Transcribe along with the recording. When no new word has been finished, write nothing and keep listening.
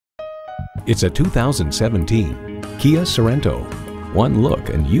It's a 2017 Kia Sorento. One look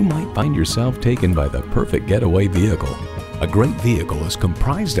and you might find yourself taken by the perfect getaway vehicle. A great vehicle is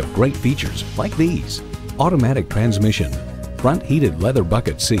comprised of great features like these: automatic transmission, front heated leather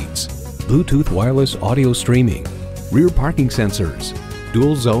bucket seats, Bluetooth wireless audio streaming, rear parking sensors,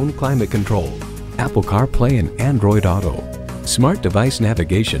 dual zone climate control, Apple CarPlay and Android Auto, smart device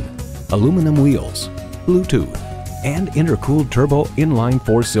navigation, aluminum wheels, Bluetooth, and intercooled turbo inline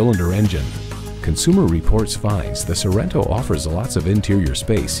 4-cylinder engine. Consumer Reports finds the Sorento offers lots of interior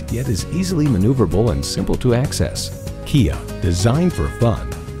space, yet is easily maneuverable and simple to access. Kia, designed for fun,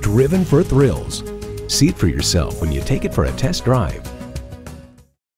 driven for thrills. See it for yourself when you take it for a test drive.